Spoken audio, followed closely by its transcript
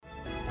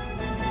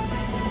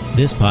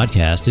This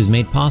podcast is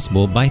made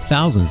possible by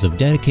thousands of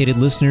dedicated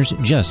listeners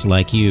just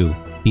like you.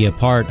 Be a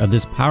part of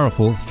this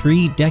powerful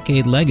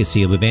 3-decade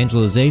legacy of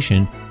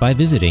evangelization by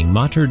visiting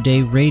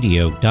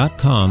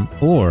materdeiradio.com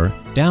or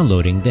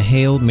downloading the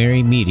Hail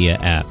Mary Media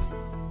app.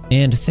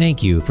 And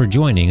thank you for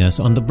joining us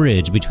on the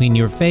bridge between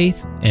your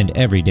faith and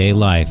everyday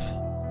life.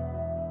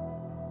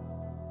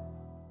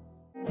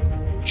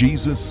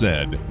 Jesus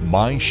said,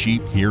 "My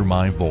sheep hear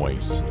my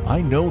voice.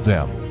 I know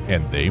them,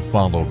 and they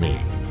follow me.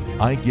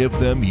 I give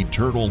them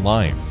eternal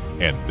life,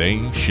 and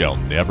they shall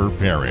never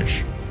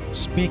perish."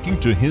 Speaking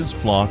to his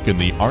flock in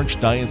the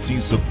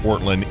Archdiocese of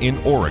Portland in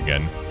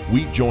Oregon,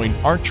 we join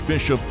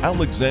Archbishop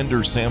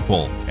Alexander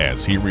Sample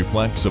as he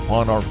reflects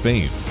upon our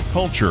faith,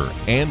 culture,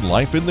 and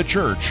life in the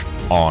Church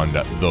on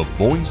The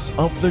Voice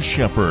of the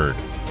Shepherd.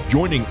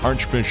 Joining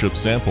Archbishop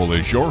Sample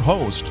is your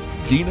host,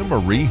 Dina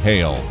Marie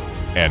Hale.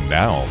 And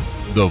now,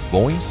 The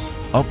Voice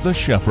of the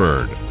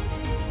Shepherd.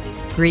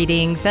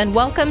 Greetings and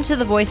welcome to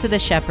The Voice of the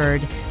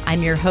Shepherd.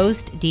 I'm your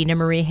host, Dina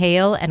Marie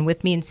Hale, and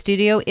with me in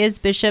studio is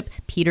Bishop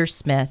Peter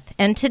Smith.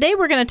 And today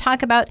we're going to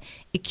talk about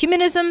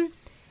ecumenism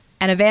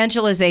and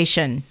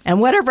evangelization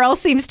and whatever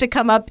else seems to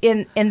come up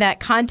in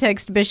that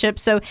context, Bishop.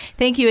 So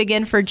thank you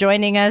again for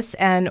joining us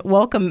and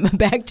welcome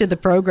back to the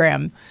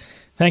program.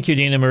 Thank you,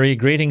 Dina Marie.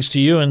 Greetings to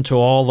you and to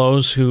all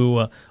those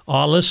who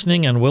are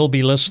listening and will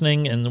be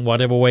listening in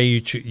whatever way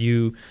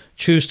you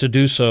choose to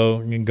do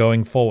so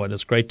going forward.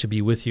 It's great to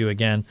be with you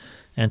again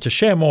and to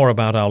share more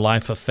about our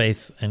life of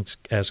faith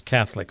as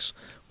Catholics.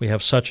 We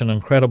have such an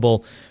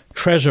incredible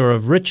treasure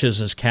of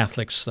riches as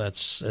Catholics.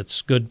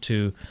 It's good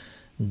to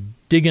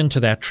dig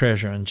into that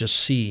treasure and just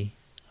see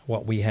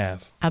what we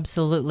have.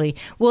 Absolutely.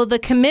 Well, the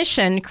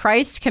commission,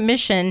 Christ's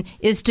commission,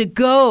 is to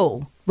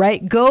go,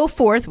 right? Go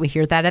forth. We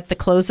hear that at the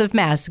close of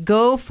Mass.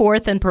 Go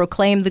forth and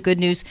proclaim the good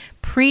news.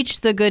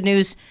 Preach the good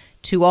news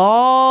to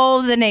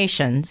all the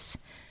nations.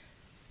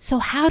 So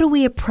how do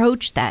we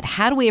approach that?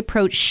 How do we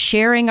approach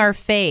sharing our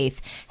faith?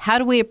 How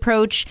do we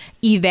approach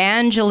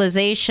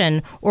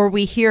evangelization? Or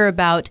we hear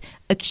about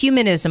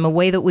ecumenism, a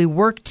way that we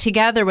work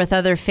together with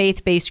other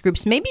faith-based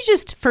groups. Maybe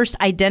just first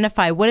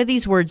identify what do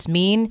these words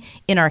mean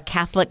in our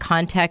Catholic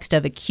context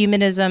of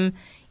ecumenism,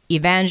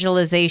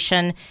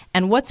 evangelization,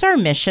 and what's our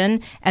mission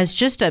as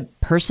just a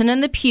person in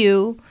the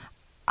pew?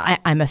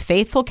 I'm a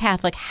faithful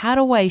Catholic. How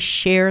do I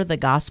share the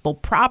gospel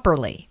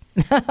properly?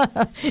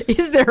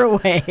 Is there a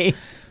way?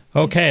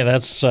 Okay,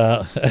 that's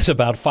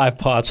about 5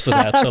 parts to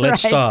that. So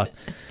let's start.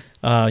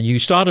 You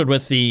started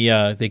with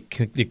the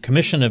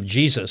commission of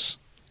Jesus.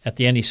 At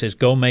the end, he says,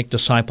 "Go make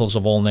disciples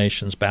of all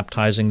nations,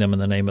 baptizing them in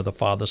the name of the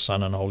Father,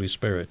 Son, and Holy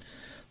Spirit."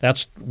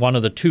 That's one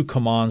of the 2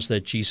 commands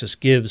that Jesus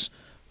gives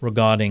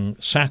regarding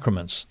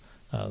sacraments.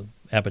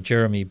 Abbot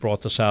Jeremy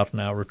brought this out in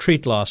our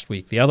retreat last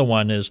week. The other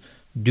one is,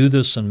 "Do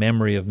this in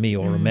memory of me,"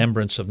 or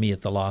remembrance of me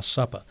at the Last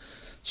Supper.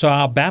 So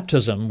our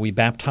baptism, we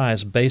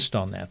baptize based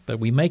on that, but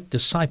we make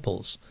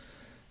disciples.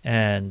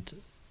 And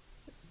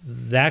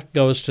that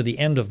goes to the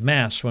end of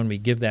Mass when we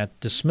give that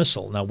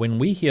dismissal. Now, when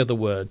we hear the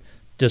word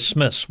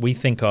dismiss, we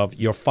think of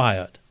you're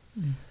fired.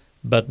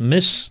 But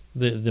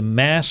the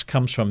Mass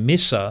comes from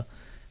missa,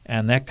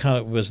 and that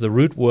was the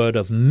root word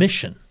of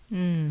mission.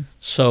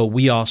 So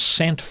we are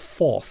sent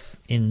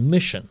forth in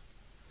mission.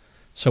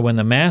 So when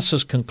the Mass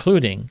is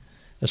concluding,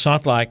 it's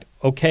not like,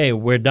 okay,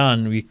 we're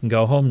done, we can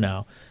go home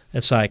now.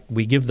 It's like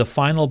we give the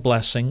final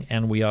blessing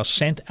and we are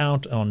sent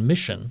out on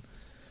mission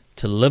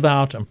to live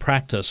out and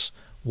practice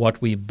what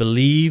we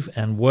believe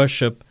and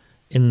worship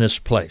in this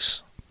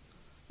place.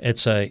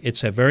 It's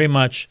a very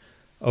much,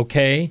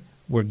 okay,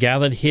 we're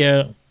gathered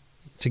here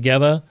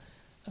together.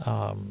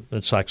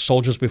 It's like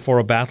soldiers before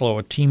a battle or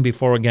a team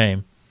before a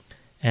game.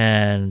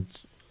 And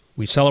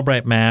we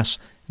celebrate Mass.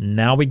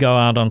 Now we go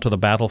out onto the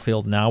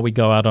battlefield. Now we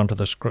go out onto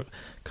the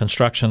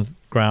construction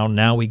ground.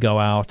 Now we go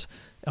out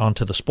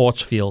onto the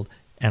sports field.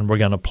 And we're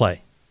going to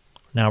play.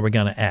 Now we're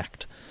going to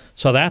act.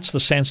 So that's the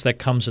sense that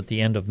comes at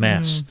the end of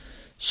Mass.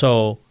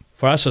 So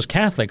for us as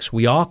Catholics,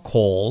 we are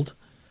called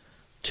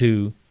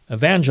to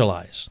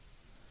evangelize.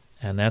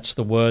 And that's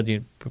the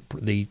word,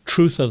 the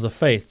truth of the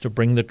faith, to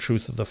bring the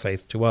truth of the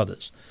faith to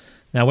others.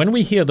 Now when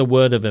we hear the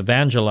word of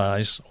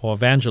evangelize or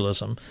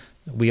evangelism,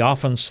 we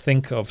often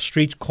think of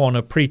street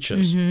corner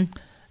preachers.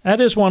 That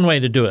is one way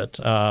to do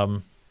it.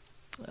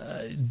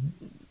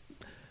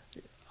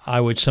 I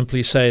would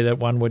simply say that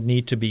one would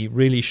need to be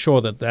really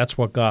sure that that's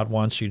what God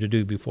wants you to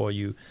do before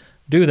you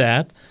do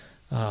that,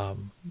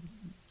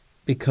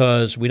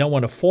 because we don't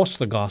want to force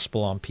the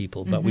gospel on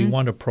people, but we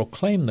want to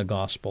proclaim the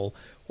gospel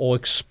or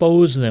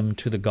expose them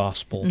to the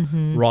gospel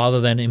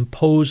rather than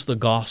impose the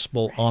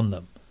gospel on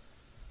them.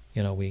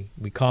 You know, we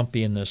can't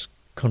be in this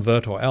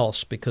convert or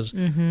else, because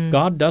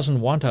God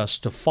doesn't want us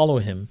to follow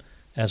him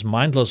as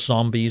mindless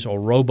zombies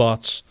or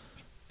robots.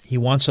 He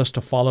wants us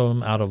to follow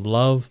him out of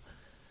love,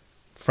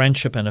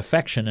 friendship, and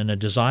affection, and a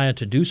desire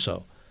to do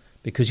so,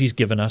 because he's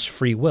given us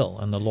free will,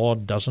 and the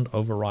Lord doesn't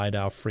override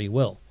our free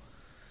will.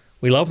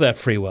 We love that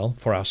free will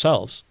for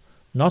ourselves,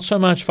 not so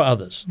much for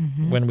others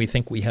when we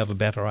think we have a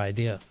better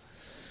idea.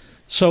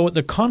 So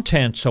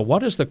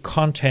what is the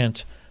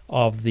content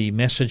of the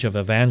message of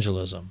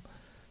evangelism.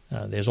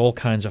 There's all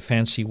kinds of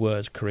fancy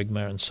words,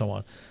 kerygma and so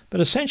on.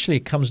 But essentially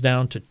it comes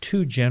down to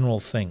two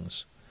general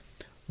things.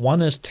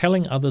 One is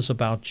telling others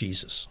about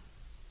Jesus,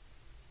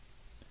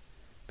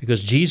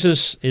 because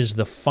Jesus is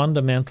the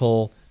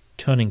fundamental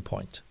turning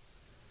point.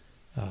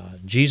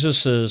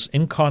 Jesus'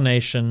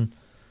 incarnation,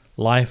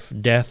 life,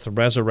 death,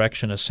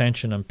 resurrection,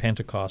 ascension, and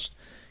Pentecost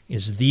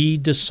is the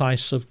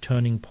decisive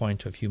turning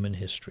point of human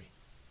history.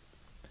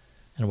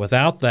 And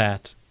without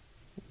that,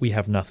 we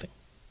have nothing.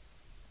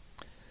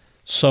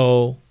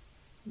 So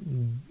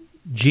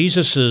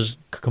Jesus'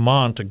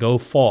 command to go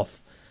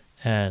forth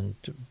and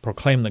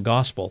proclaim the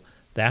gospel,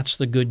 that's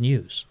the good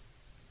news.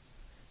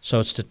 So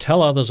it's to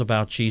tell others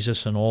about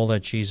Jesus and all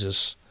that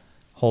Jesus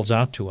holds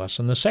out to us.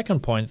 And the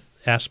second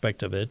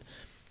aspect of it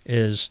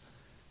is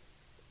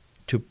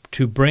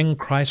to bring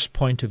Christ's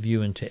point of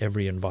view into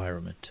every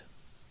environment.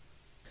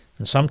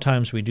 And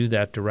sometimes we do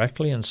that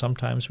directly, and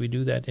sometimes we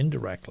do that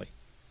indirectly.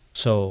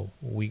 So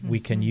we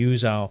can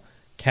use our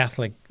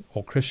Catholic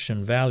or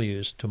Christian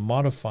values to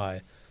modify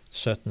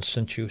certain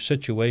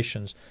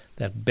situations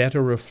that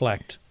better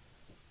reflect,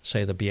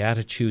 say, the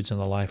Beatitudes and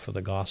the life of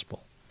the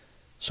gospel.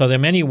 So there are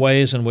many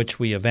ways in which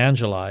we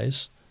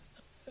evangelize.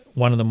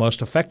 One of the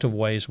most effective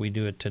ways we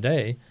do it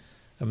today,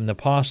 in the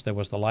past there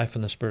was the Life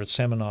in the Spirit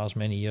seminars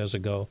many years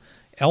ago.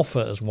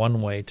 Alpha is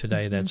one way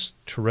today that's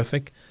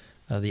terrific.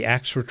 The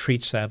Acts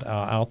retreats that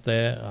are out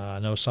there, I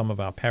know some of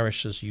our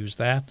parishes use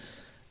that.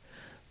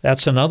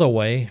 That's another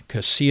way.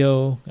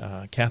 Curcio,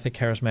 Catholic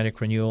Charismatic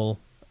Renewal,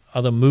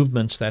 other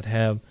movements that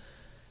have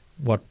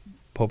what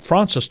Pope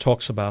Francis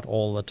talks about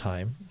all the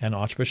time, and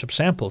Archbishop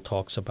Sample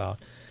talks about,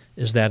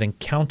 is that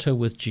encounter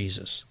with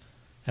Jesus.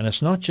 And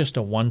it's not just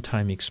a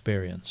one-time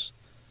experience.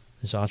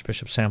 As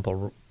Archbishop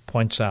Sample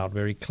points out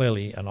very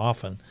clearly and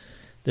often,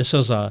 this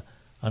is a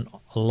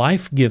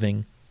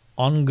life-giving,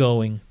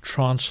 ongoing,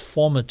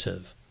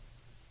 transformative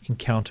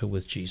encounter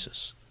with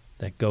Jesus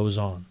that goes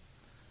on.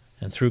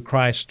 And through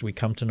Christ we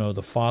come to know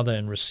the Father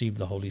and receive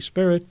the Holy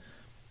Spirit,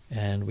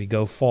 and we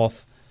go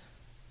forth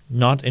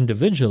not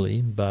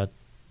individually, but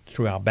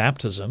through our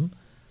baptism.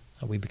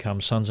 We become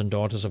sons and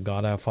daughters of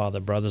God our Father,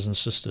 brothers and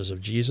sisters of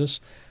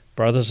Jesus,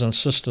 brothers and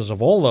sisters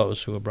of all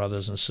those who are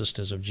brothers and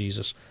sisters of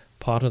Jesus,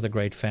 part of the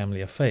great family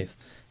of faith.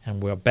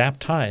 And we're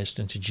baptized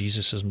into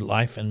Jesus'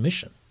 life and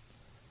mission.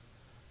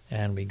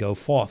 And we go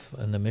forth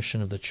in the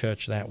mission of the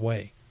church that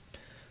way.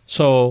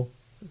 So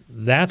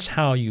that's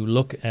how you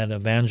look at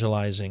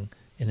evangelizing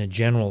in a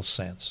general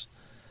sense.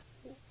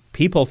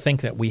 People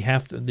think that we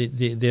have to,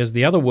 there's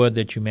the other word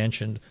that you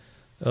mentioned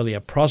earlier,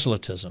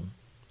 proselytism.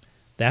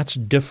 That's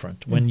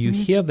different. When you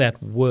hear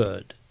that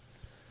word,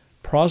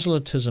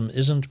 proselytism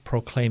isn't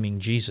proclaiming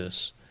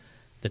Jesus.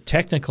 The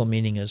technical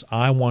meaning is,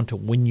 I want to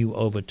win you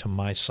over to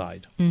my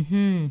side.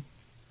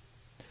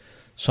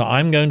 So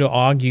I'm going to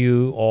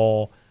argue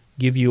or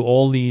give you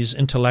all these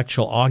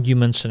intellectual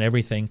arguments and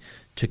everything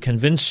to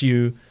convince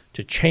you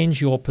to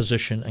change your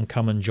position and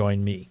come and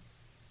join me.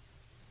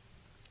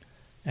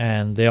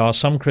 And there are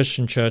some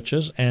Christian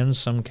churches and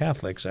some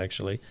Catholics,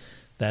 actually,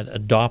 that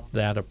adopt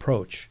that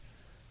approach,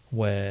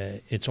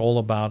 where it's all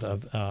about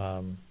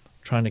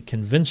trying to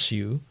convince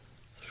you,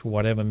 through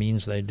whatever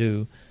means they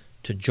do,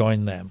 to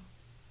join them.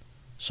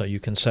 So you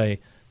can say,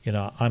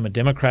 I'm a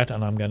Democrat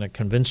and I'm going to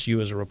convince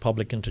you as a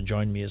Republican to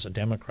join me as a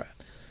Democrat.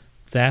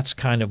 That's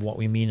kind of what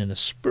we mean in a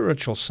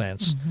spiritual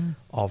sense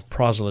of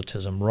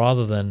proselytism,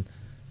 rather than,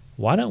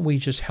 why don't we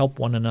just help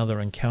one another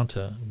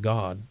encounter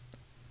God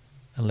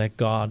and let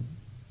God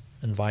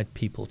invite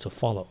people to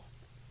follow?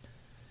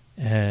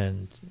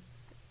 And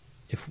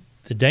if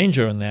the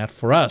danger in that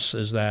for us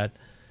is that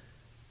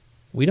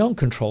we don't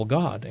control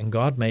God, and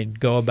God may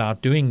go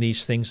about doing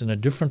these things in a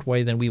different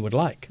way than we would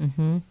like.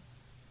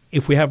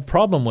 If we have a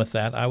problem with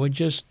that, I would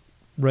just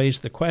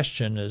raise the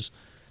question is,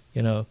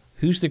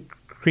 who's the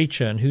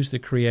creature and who's the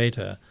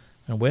creator,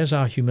 and where's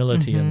our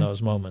humility in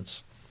those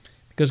moments?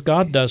 Because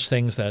God does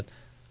things that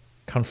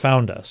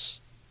confound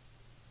us,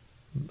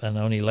 and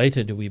only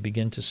later do we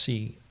begin to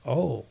see,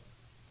 oh,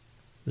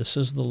 this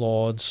is the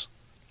Lord's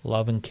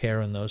love and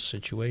care in those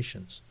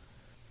situations.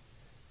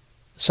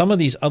 Some of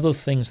these other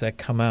things that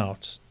come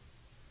out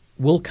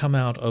will come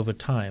out over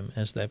time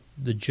as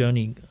the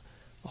journey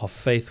of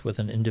faith with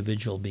an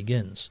individual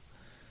begins.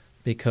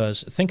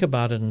 Because think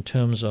about it in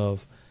terms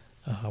of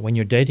when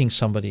you're dating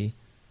somebody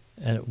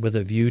with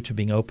a view to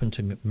being open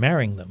to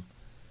marrying them,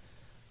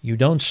 you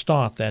don't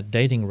start that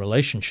dating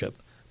relationship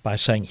by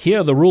saying,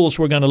 here are the rules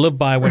we're going to live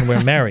by when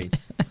we're married.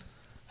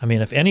 I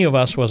mean, if any of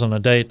us was on a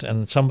date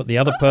and the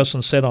other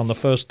person said on the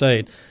first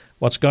date,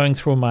 what's going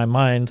through my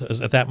mind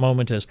at that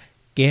moment is,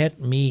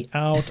 get me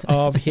out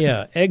of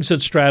here.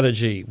 Exit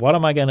strategy. What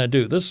am I going to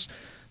do? This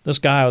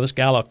guy or this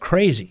gal are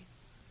crazy.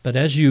 But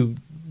as you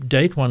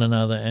date one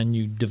another and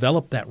you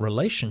develop that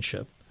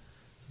relationship,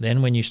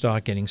 then when you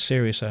start getting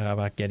serious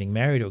about getting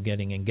married or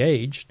getting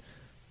engaged,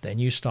 then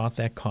you start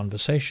that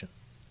conversation.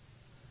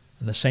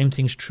 And the same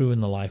thing's true in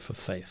the life of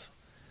faith.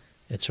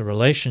 It's a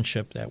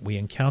relationship that we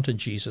encounter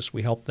Jesus,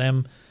 we help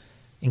them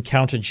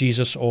encounter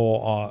Jesus,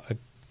 or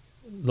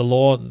the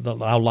Lord,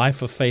 our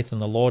life of faith in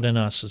the Lord in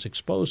us is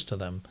exposed to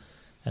them,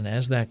 and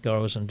as that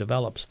grows and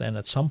develops, then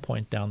at some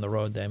point down the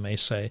road they may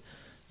say,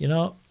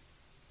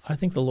 I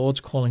think the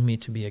Lord's calling me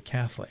to be a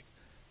Catholic.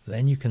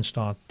 Then you can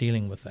start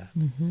dealing with that.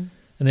 Mm-hmm.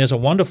 And there's a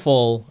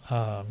wonderful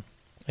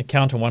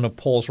account in one of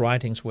Paul's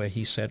writings where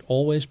he said,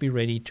 always be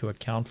ready to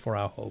account for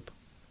our hope.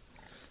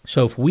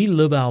 So if we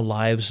live our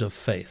lives of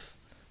faith,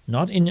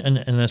 not in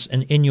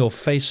an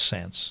in-your-face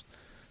sense,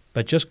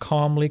 but just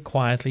calmly,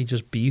 quietly,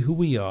 just be who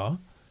we are,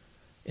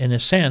 in a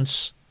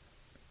sense,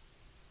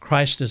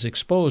 Christ is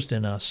exposed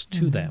in us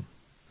to them.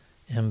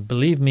 And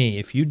believe me,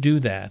 if you do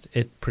that,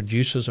 it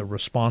produces a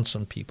response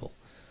in people.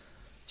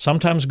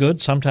 Sometimes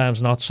good,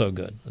 sometimes not so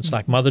good. It's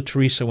like Mother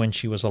Teresa when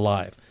she was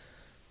alive.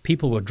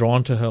 People were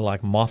drawn to her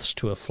like moths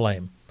to a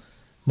flame.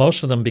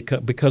 Most of them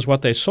because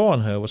what they saw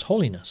in her was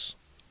holiness.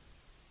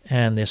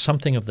 And there's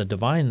something of the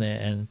divine there,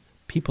 and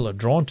people are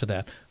drawn to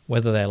that,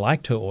 whether they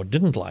liked her or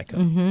didn't like her.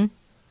 Mm-hmm.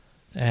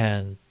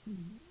 And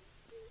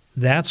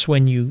that's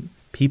when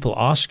people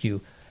ask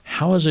you,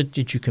 how is it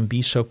that you can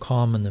be so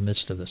calm in the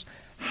midst of this?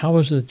 How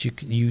is it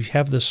that you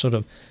have this sort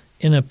of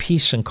inner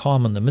peace and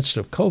calm in the midst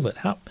of COVID?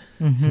 How?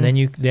 Mm-hmm.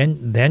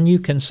 And then you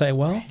can say,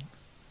 well,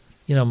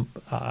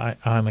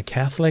 I'm a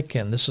Catholic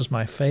and this is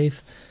my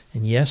faith,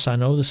 and yes, I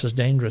know this is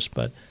dangerous,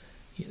 but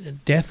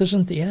death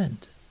isn't the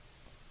end.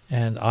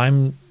 And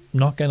I'm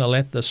not going to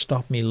let this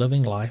stop me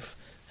living life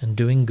and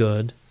doing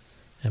good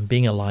and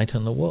being a light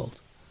in the world.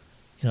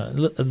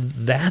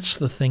 That's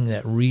the thing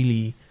that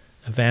really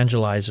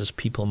evangelizes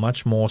people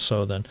much more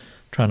so than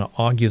trying to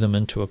argue them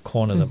into a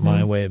corner that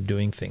my way of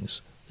doing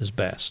things is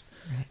best.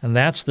 Right. And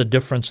that's the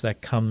difference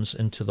that comes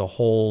into the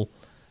whole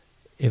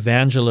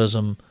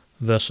evangelism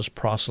versus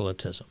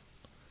proselytism.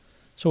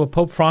 So what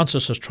Pope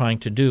Francis is trying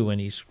to do when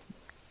he's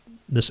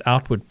this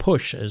outward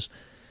push is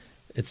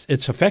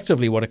it's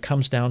effectively what it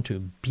comes down to.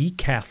 Be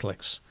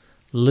Catholics.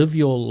 Live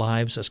your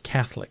lives as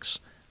Catholics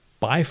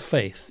by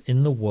faith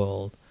in the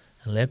world,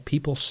 and let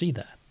people see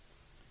that.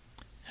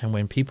 And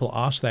when people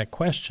ask that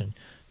question,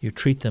 you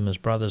treat them as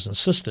brothers and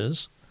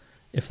sisters.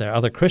 If they're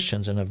other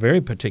Christians, in a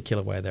very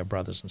particular way, they're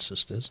brothers and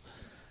sisters.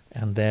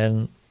 And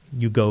then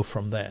you go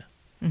from there.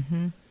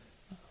 Mm-hmm.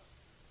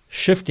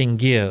 Shifting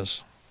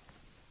gears.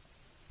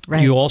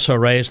 Right. You also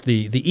raised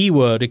the E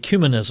word,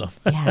 ecumenism.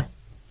 Yeah.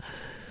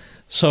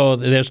 So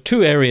there's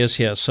two areas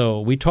here.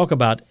 So we talk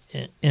about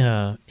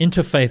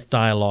interfaith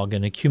dialogue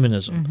and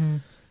ecumenism. Mm-hmm.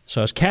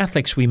 So as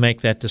Catholics, we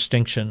make that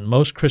distinction.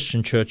 Most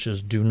Christian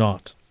churches do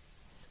not.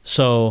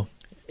 So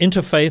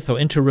interfaith or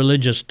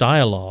interreligious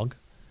dialogue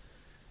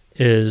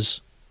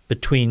is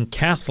between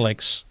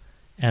Catholics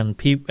and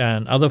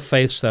other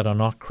faiths that are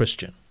not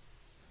Christian.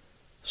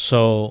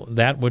 So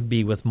that would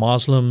be with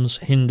Muslims,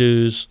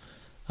 Hindus,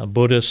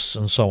 Buddhists,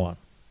 and so on,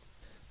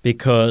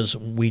 because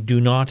we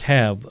do not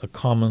have a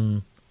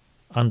common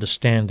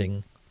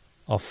understanding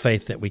of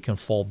faith that we can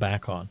fall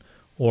back on,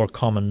 or a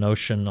common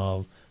notion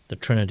of the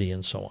Trinity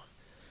and so on.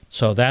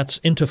 So that's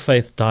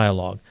interfaith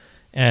dialogue.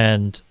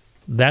 And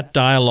that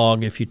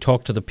dialogue, if you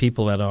talk to the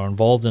people that are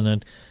involved in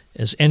it,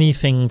 is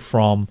anything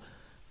from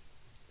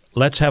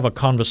let's have a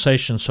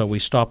conversation so we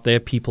stop their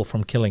people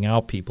from killing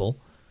our people,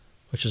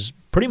 which is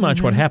pretty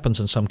much what happens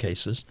in some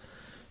cases,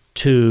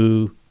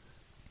 to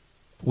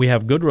we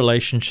have good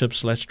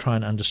relationships, let's try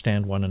and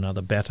understand one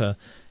another better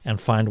and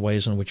find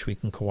ways in which we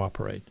can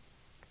cooperate.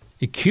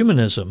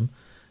 Ecumenism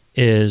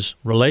is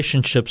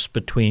relationships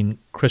between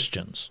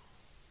Christians.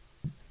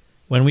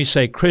 When we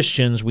say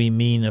Christians, we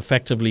mean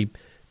effectively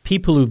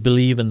people who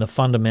believe in the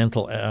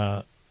fundamental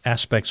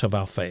aspects of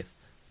our faith,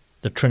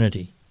 the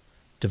Trinity,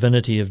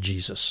 divinity of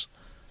Jesus.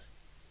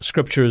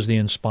 Scripture is the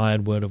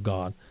inspired Word of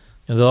God,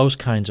 and those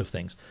kinds of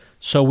things.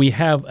 So we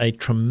have a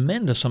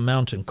tremendous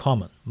amount in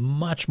common,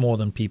 much more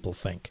than people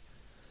think,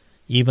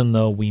 even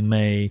though we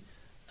may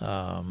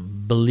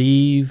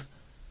believe,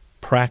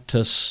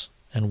 practice,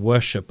 and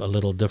worship a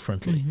little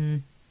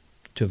differently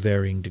to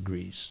varying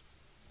degrees.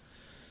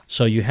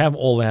 So you have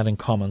all that in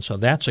common. So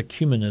that's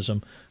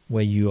ecumenism,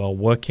 where you are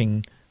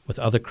working with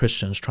other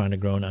Christians trying to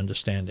grow in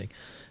understanding.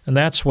 And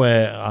that's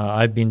where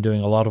I've been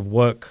doing a lot of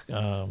work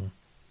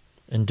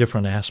in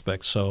different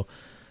aspects. So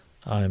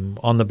I'm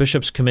on the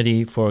Bishops'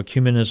 Committee for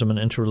Ecumenism and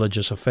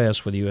Interreligious Affairs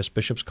for the U.S.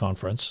 Bishops'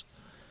 Conference.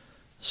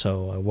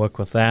 So I work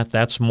with that.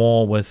 That's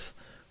more with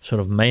sort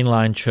of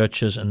mainline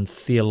churches and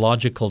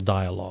theological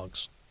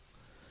dialogues.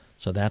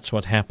 So that's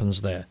what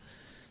happens there.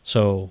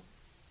 So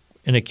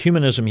in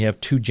ecumenism, you have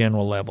two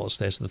general levels.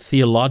 There's the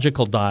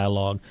theological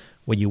dialogue,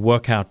 where you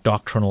work out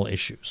doctrinal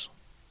issues.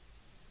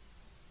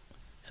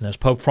 And as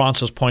Pope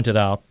Francis pointed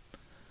out,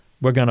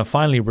 we're going to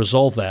finally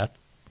resolve that,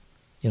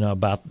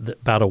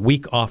 about a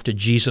week after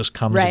Jesus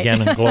comes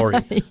again in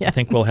glory. Yeah. I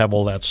think we'll have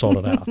all that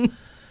sorted out.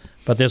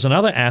 But there's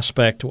another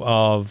aspect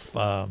of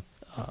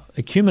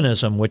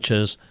ecumenism, which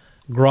is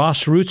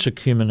grassroots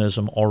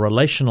ecumenism or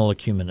relational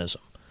ecumenism.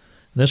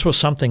 This was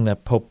something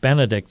that Pope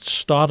Benedict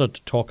started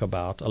to talk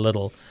about a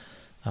little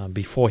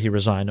before he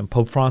resigned, and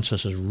Pope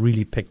Francis has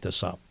really picked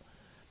this up.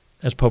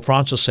 As Pope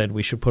Francis said,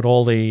 we should put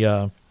all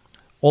the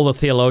all the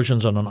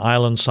theologians on an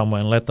island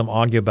somewhere and let them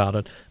argue about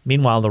it.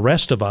 Meanwhile, the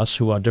rest of us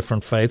who are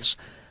different faiths,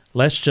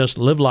 let's just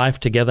live life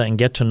together and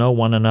get to know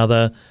one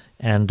another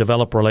and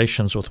develop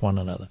relations with one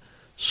another.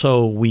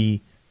 So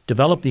we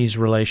develop these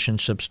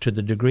relationships to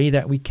the degree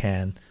that we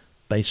can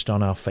based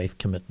on our faith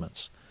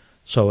commitments.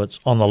 So it's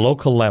on the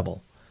local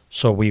level.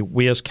 So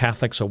we as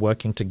Catholics are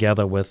working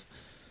together with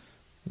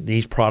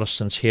these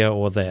Protestants here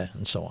or there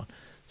and so on.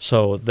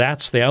 So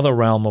that's the other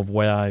realm of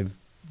where I've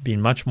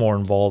been much more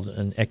involved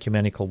in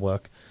ecumenical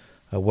work.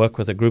 I work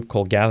with a group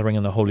called Gathering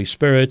in the Holy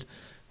Spirit,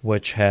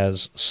 which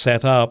has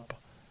set up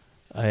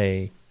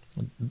the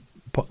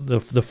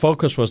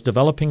focus was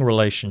developing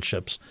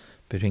relationships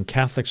between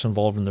Catholics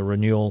involved in the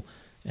renewal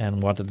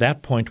and what at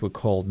that point were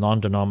called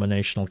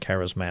non-denominational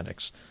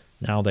charismatics.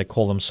 Now they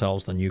call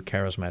themselves the New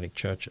Charismatic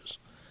Churches.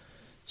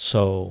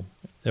 So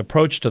the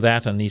approach to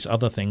that and these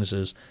other things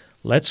is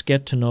let's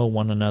get to know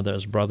one another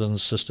as brothers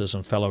and sisters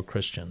and fellow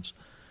Christians,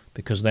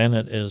 because then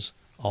it is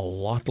a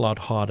lot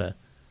harder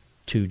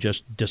to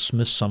just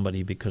dismiss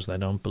somebody because they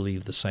don't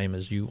believe the same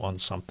as you on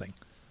something.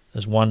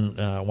 As one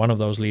of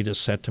those leaders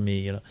said to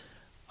me,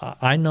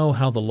 I know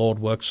how the Lord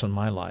works in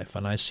my life,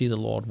 and I see the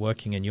Lord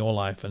working in your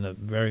life in a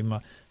very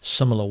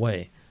similar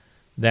way.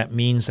 That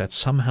means that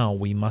somehow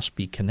we must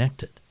be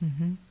connected.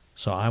 Mm-hmm.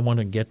 So I want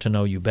to get to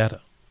know you better.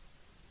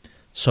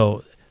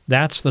 So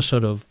that's the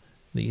sort of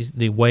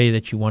the way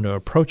that you want to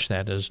approach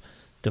that, is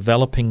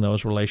developing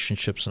those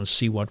relationships and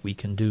see what we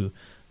can do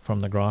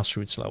from the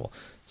grassroots level.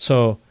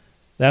 So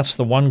that's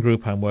the one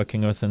group I'm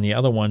working with, and the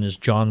other one is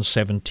John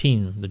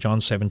 17, the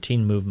John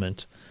 17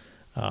 movement,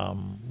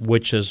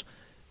 which is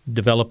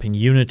developing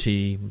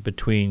unity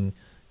between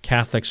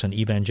Catholics and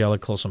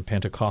evangelicals and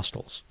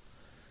Pentecostals.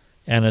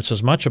 And it's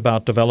as much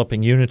about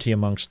developing unity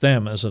amongst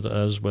them as it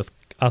is with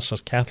us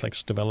as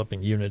Catholics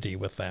developing unity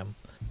with them.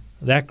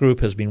 That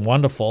group has been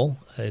wonderful.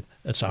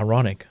 It's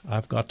ironic.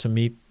 I've got to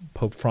meet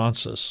Pope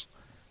Francis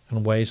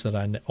in ways that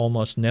I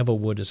almost never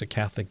would as a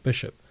Catholic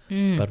bishop.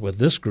 But with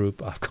this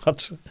group, I've got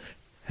to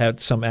had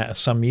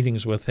some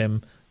meetings with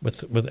him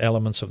with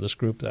elements of this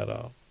group that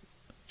are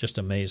just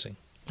amazing.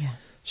 Yeah.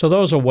 So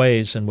those are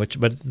ways in which,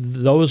 but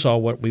those are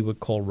what we would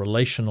call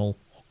relational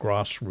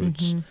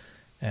grassroots. Mm-hmm.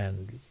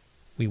 And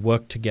we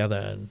work together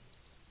and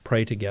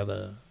pray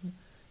together.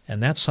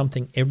 And that's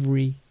something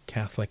every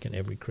Catholic and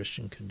every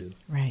Christian can do.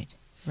 Right,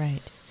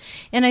 right.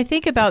 And I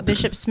think about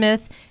Bishop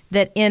Smith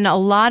that in a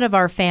lot of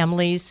our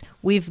families,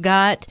 we've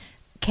got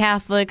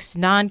Catholics,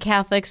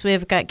 non-Catholics,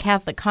 we've got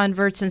Catholic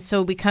converts, and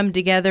so we come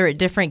together at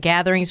different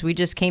gatherings. We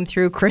just came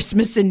through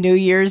Christmas and New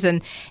Year's,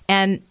 and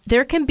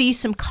there can be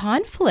some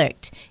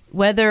conflict,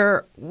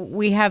 whether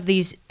we have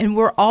these, and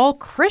we're all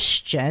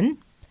Christian,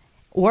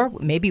 or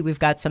maybe we've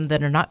got some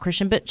that are not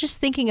Christian, but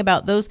just thinking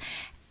about those,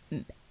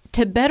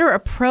 to better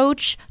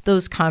approach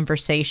those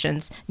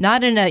conversations,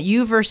 not in a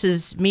you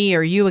versus me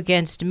or you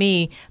against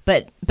me,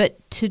 but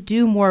to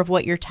do more of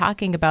what you're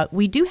talking about.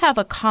 We do have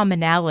a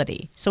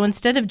commonality. So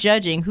instead of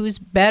judging who's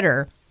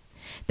better,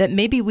 that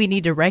maybe we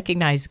need to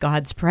recognize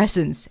God's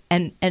presence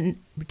and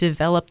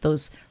develop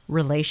those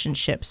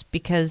relationships,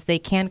 because they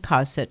can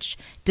cause such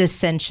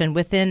dissension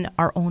within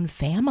our own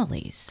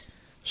families.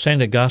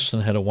 St.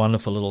 Augustine had a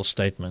wonderful little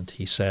statement.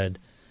 He said,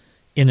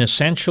 "In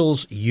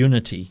essentials,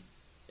 unity.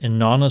 In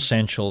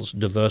non-essentials,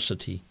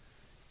 diversity.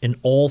 In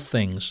all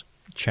things,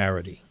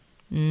 charity."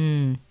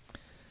 And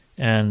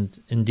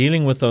in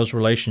dealing with those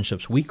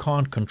relationships, we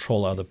can't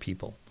control other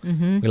people.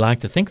 Mm-hmm. We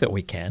like to think that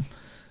we can,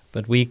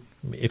 but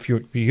if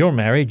you're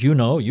married, you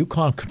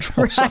can't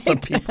control other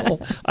people.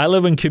 I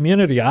live in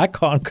community. I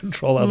can't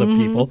control other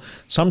people.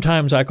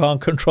 Sometimes I can't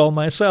control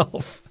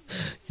myself,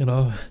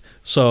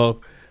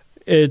 So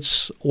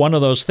it's one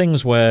of those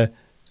things where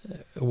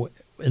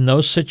in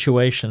those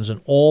situations, in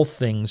all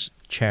things,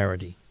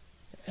 charity.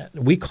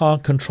 We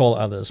can't control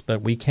others,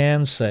 but we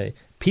can say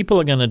people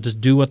are going to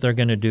do what they're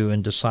going to do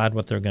and decide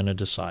what they're going to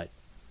decide.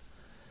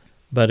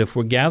 But if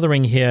we're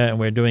gathering here and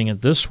we're doing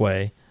it this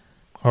way,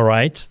 all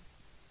right,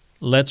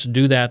 let's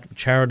do that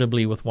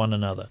charitably with one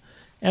another.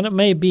 And it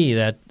may be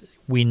that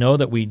we know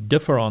that we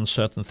differ on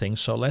certain things,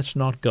 so let's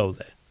not go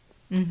there.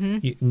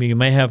 Mm-hmm. You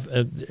may have,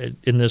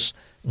 in this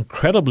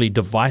incredibly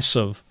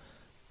divisive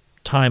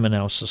time in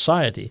our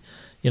society,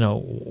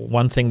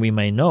 one thing we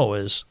may know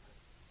is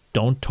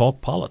don't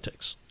talk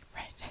politics.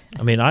 Right.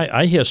 I mean,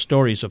 I hear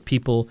stories of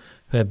people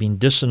who have been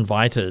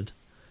disinvited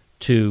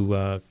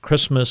to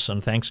Christmas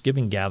and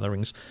Thanksgiving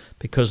gatherings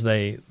because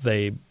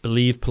they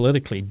believe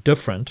politically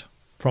different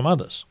from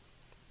others.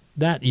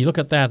 That you look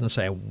at that and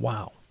say,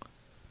 wow.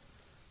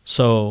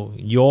 So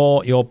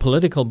your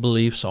political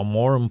beliefs are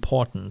more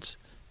important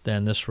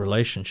than this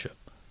relationship.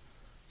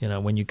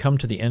 When you come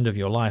to the end of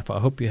your life, I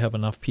hope you have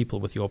enough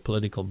people with your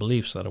political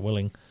beliefs that are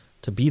willing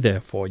to be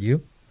there for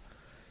you.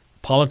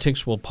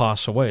 Politics will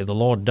pass away. The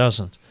Lord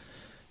doesn't.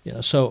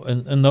 So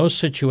in those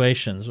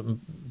situations,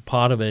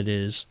 part of it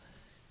is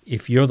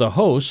if you're the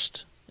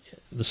host,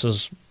 this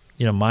is,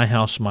 my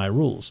house, my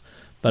rules.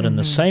 But in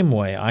the same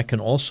way, I can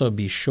also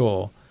be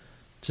sure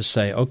to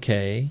say,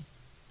 okay,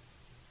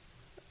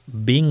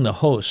 being the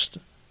host,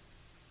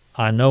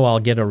 I know I'll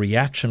get a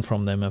reaction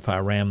from them if I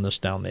ram this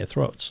down their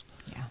throats.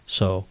 Yeah.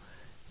 So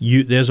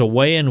there's a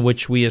way in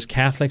which we as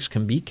Catholics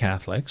can be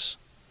Catholics.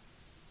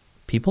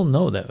 People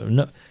know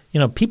that.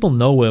 People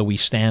know where we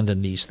stand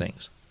in these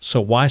things.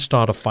 So why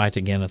start a fight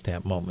again at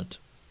that moment?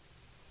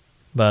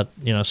 But,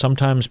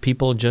 sometimes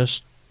people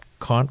just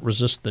can't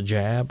resist the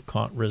jab,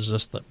 can't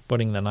resist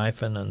putting the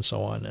knife in and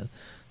so on. And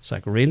it's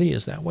like, really?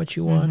 Is that what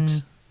you want? Mm-hmm.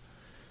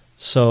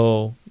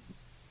 So,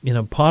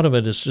 part of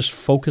it is just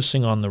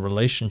focusing on the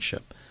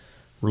relationship.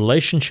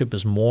 Relationship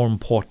is more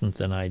important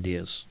than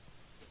ideas.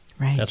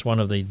 Right. That's one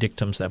of the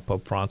dictums that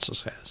Pope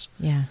Francis has,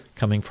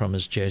 coming from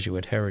his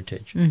Jesuit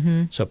heritage.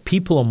 Mm-hmm. So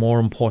people are more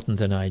important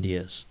than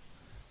ideas,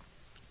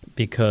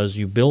 because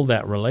you build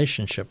that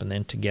relationship, and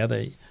then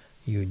together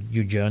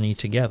you journey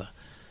together.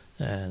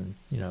 And,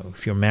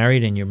 if you're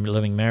married and you're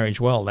living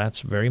marriage well, that's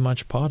very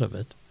much part of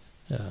it.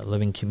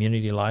 Living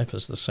community life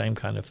is the same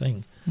kind of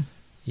thing.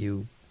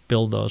 You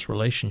build those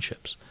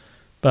relationships.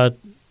 But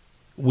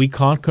we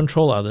can't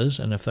control others,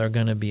 and if they're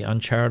going to be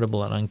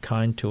uncharitable and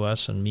unkind to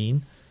us and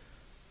mean,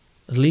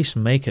 at least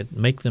make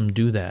them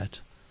do that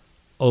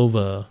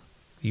over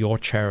your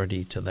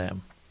charity to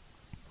them,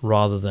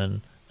 rather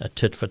than a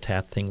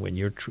tit-for-tat thing when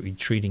you're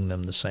treating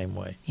them the same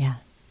way. Yeah.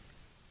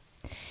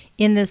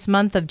 In this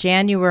month of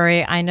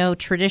January, I know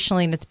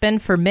traditionally, and it's been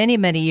for many,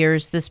 many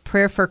years, this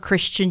prayer for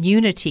Christian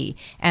unity.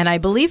 And I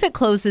believe it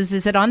closes,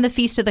 is it on the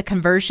Feast of the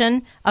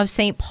Conversion of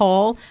St.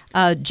 Paul,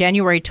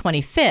 January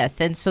 25th?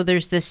 And so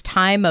there's this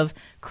time of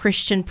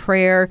Christian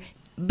prayer,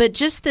 but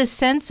just this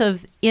sense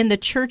of, in the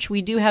church,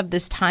 we do have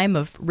this time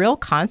of real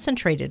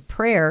concentrated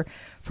prayer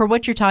for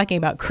what you're talking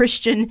about,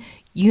 Christian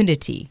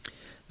unity.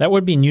 That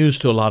would be news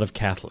to a lot of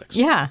Catholics.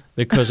 Yeah.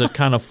 Because it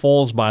kind of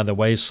falls by the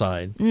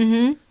wayside.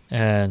 Mm-hmm.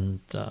 And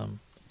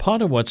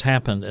part of what's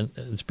happened, and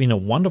it's been a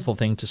wonderful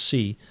thing to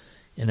see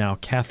in our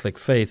Catholic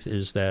faith,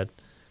 is that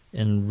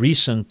in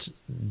recent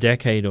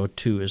decade or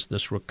two is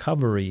this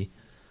recovery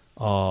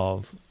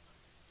of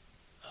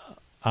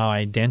our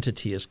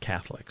identity as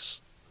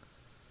Catholics.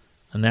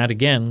 And that,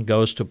 again,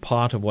 goes to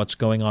part of what's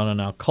going on in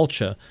our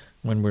culture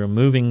when we're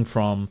moving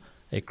from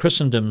a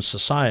Christendom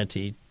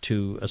society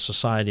to a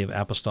society of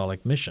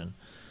apostolic mission.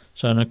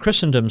 So in a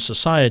Christendom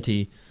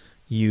society,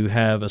 you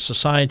have a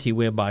society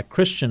whereby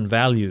Christian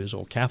values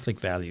or Catholic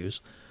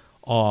values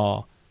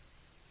are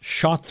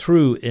shot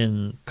through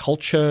in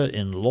culture,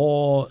 in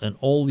law, and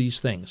all these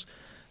things.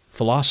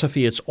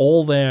 Philosophy, it's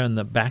all there in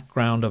the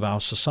background of our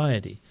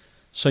society.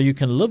 So you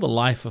can live a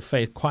life of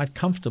faith quite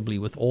comfortably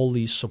with all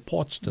these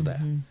supports to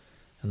that.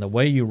 And the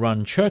way you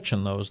run church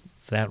in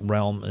that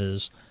realm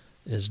is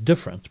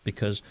different,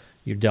 because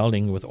you're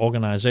dealing with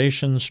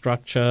organization,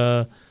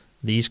 structure,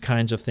 these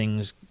kinds of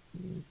things,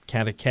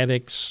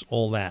 catechetics,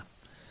 all that.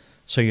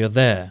 So you're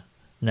there.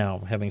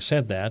 Now, having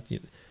said that,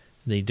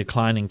 the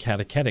decline in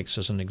catechetics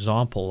is an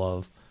example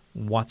of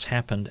what's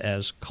happened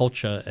as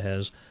culture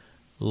has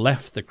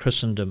left the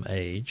Christendom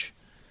age,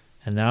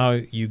 and now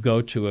you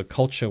go to a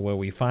culture where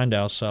we find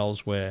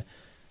ourselves where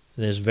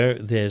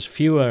there's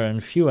fewer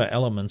and fewer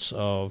elements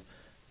of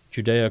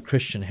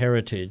Judeo-Christian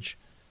heritage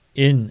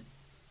in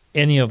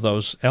any of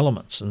those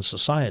elements in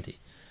society.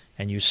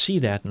 And you see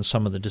that in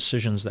some of the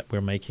decisions that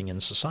we're making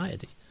in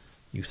society.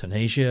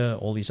 Euthanasia,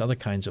 all these other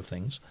kinds of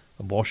things,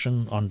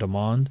 abortion on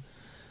demand.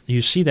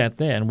 You see that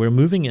there, and we're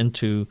moving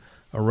into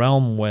a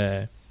realm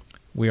where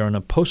we are in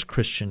a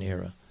post-Christian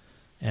era.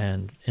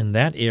 And in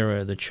that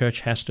era, the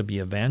church has to be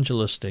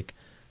evangelistic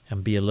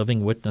and be a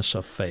living witness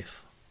of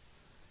faith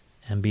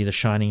and be the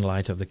shining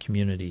light of the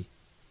community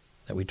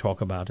that we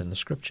talk about in the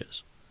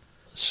Scriptures.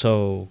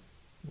 So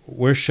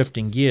we're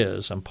shifting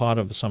gears, and part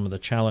of some of the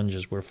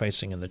challenges we're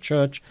facing in the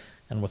church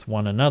and with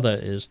one another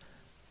is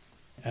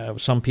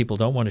some people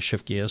don't want to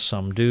shift gears,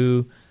 some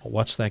do.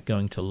 What's that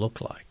going to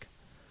look like?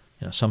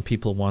 Some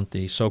people want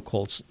the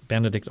so-called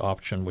Benedict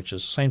option, which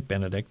is Saint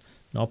Benedict,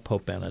 not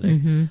Pope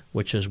Benedict,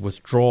 which is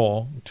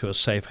withdraw to a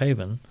safe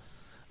haven.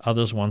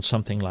 Others want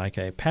something like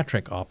a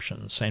Patrick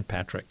option, Saint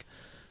Patrick,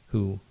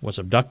 who was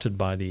abducted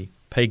by the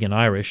pagan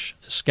Irish,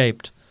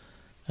 escaped,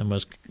 and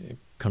was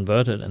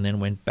converted, and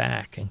then went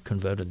back and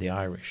converted the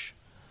Irish.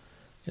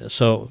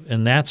 So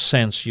in that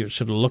sense, you're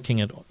sort of looking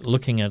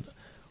at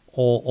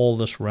all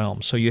this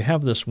realm. So you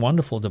have this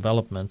wonderful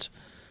development,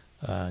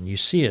 and you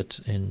see it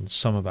in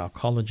some of our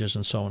colleges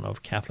and so on,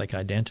 of Catholic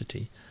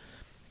identity.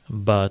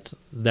 But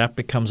that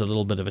becomes a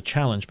little bit of a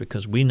challenge,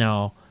 because we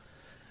now,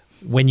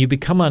 when you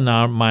become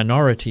a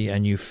minority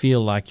and you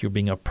feel like you're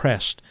being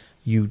oppressed,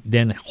 you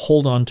then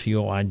hold on to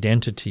your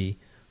identity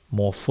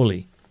more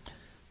fully.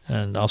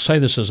 And I'll say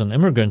this as an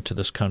immigrant to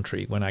this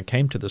country. When I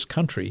came to this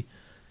country,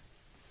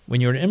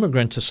 when you're an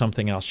immigrant to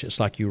something else, it's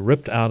like you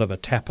ripped out of a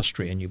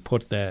tapestry and you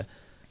put there,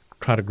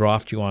 try to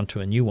graft you onto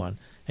a new one,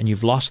 and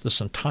you've lost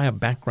this entire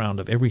background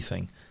of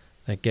everything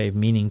that gave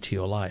meaning to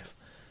your life.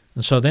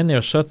 And so then there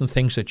are certain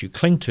things that you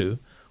cling to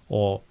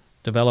or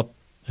develop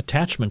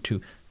attachment to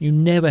you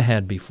never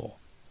had before.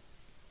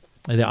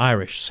 The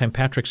Irish, St.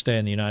 Patrick's Day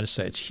in the United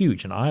States,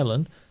 huge. In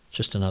Ireland,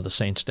 just another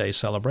Saint's Day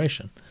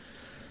celebration.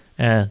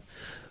 And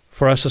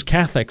For us as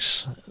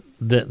Catholics,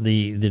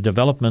 the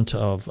development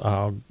of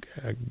our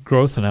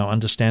growth in our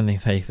understanding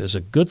of faith is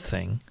a good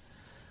thing,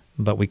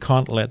 but we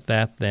can't let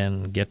that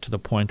then get to the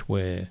point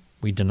where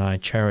we deny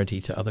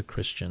charity to other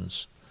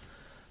Christians,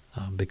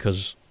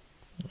 because,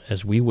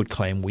 as we would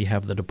claim, we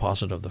have the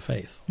deposit of the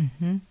faith.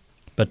 Mm-hmm.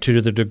 But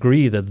to the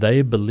degree that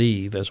they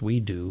believe as we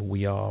do,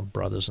 we are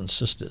brothers and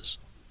sisters.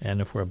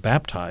 And if we're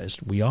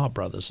baptized, we are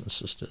brothers and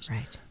sisters,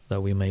 Right.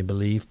 though we may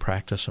believe,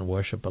 practice, and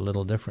worship a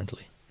little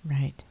differently.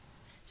 Right.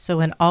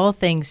 So in all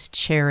things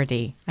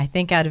charity, I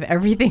think out of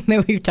everything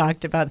that we've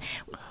talked about,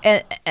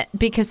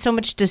 because so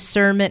much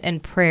discernment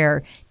and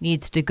prayer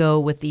needs to go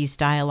with these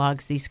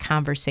dialogues, these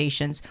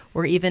conversations,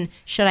 or even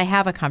should I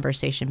have a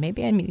conversation?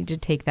 Maybe I need to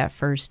take that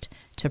first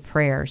to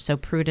prayer. So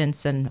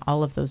prudence and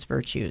all of those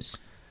virtues.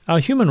 Our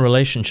human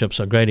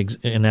relationships are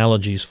great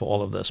analogies for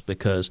all of this,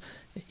 because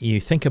you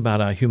think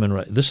about our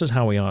this is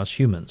how we are as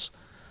humans.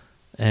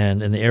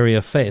 And in the area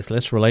of faith,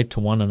 let's relate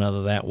to one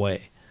another that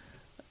way.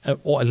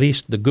 Or at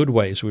least the good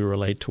ways we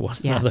relate to one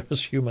another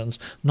as humans,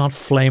 not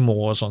flame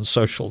wars on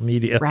social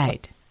media.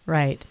 Right,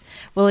 right.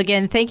 Well,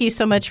 again, thank you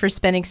so much for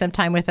spending some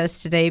time with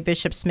us today,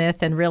 Bishop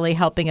Smith, and really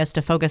helping us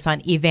to focus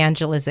on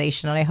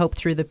evangelization. And I hope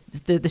through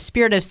the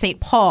spirit of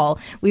St. Paul,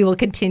 we will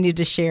continue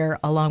to share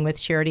along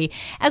with charity.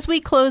 As we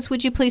close,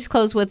 would you please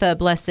close with a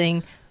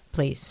blessing,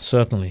 please?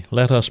 Certainly.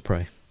 Let us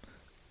pray.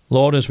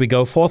 Lord, as we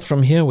go forth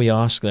from here, we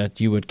ask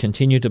that you would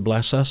continue to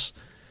bless us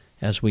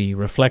as we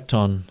reflect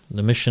on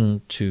the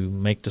mission to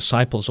make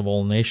disciples of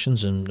all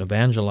nations and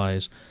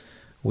evangelize.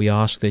 We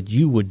ask that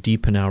you would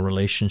deepen our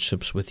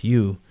relationships with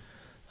you,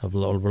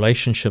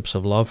 relationships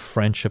of love,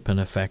 friendship,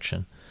 and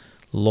affection.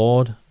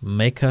 Lord,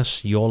 make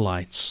us your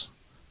lights.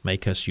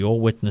 Make us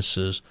your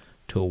witnesses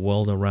to a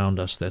world around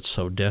us that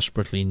so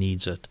desperately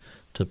needs it,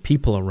 to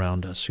people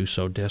around us who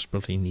so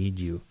desperately need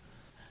you.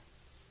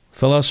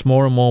 Fill us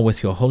more and more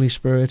with your Holy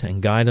Spirit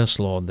and guide us,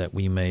 Lord, that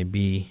we may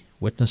be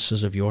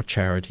witnesses of your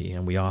charity,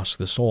 and we ask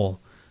this all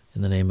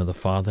in the name of the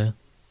Father,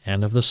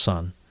 and of the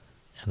Son,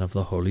 and of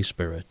the Holy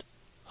Spirit.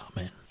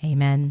 Amen.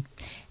 Amen.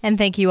 And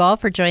thank you all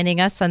for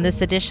joining us on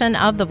this edition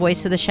of The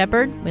Voice of the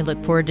Shepherd. We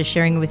look forward to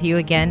sharing with you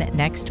again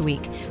next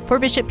week. For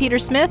Bishop Peter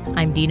Smith,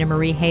 I'm Dina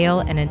Marie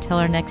Hale, and until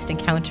our next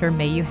encounter,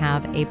 may you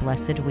have a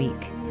blessed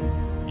week.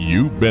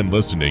 You've been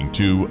listening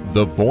to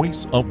The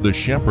Voice of the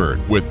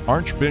Shepherd with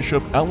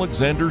Archbishop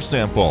Alexander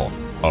Sample,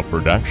 a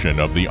production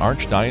of the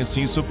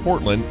Archdiocese of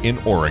Portland in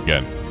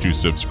Oregon. To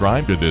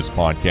subscribe to this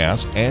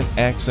podcast and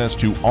access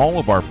to all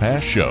of our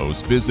past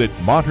shows, visit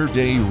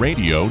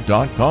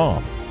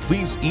materdeiradio.com.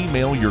 Please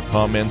email your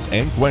comments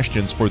and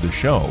questions for the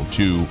show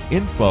to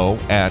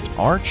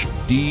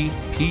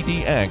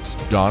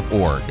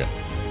info@archdpdx.org.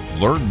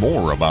 Learn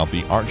more about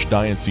the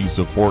Archdiocese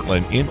of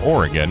Portland in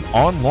Oregon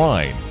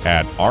online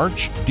at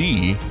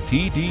archdpdx.org.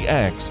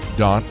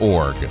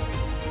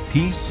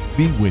 Peace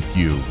be with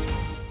you.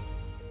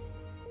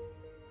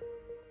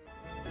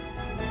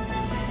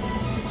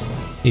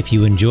 If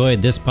you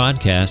enjoyed this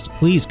podcast,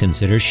 please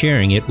consider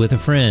sharing it with a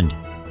friend.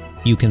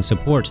 You can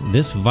support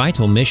this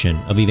vital mission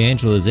of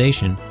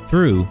evangelization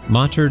through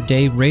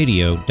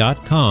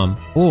materdeiradio.com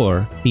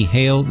or the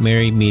Hail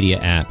Mary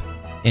Media app.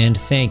 And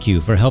thank you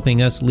for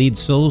helping us lead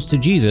souls to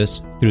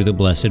Jesus through the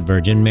Blessed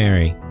Virgin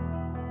Mary.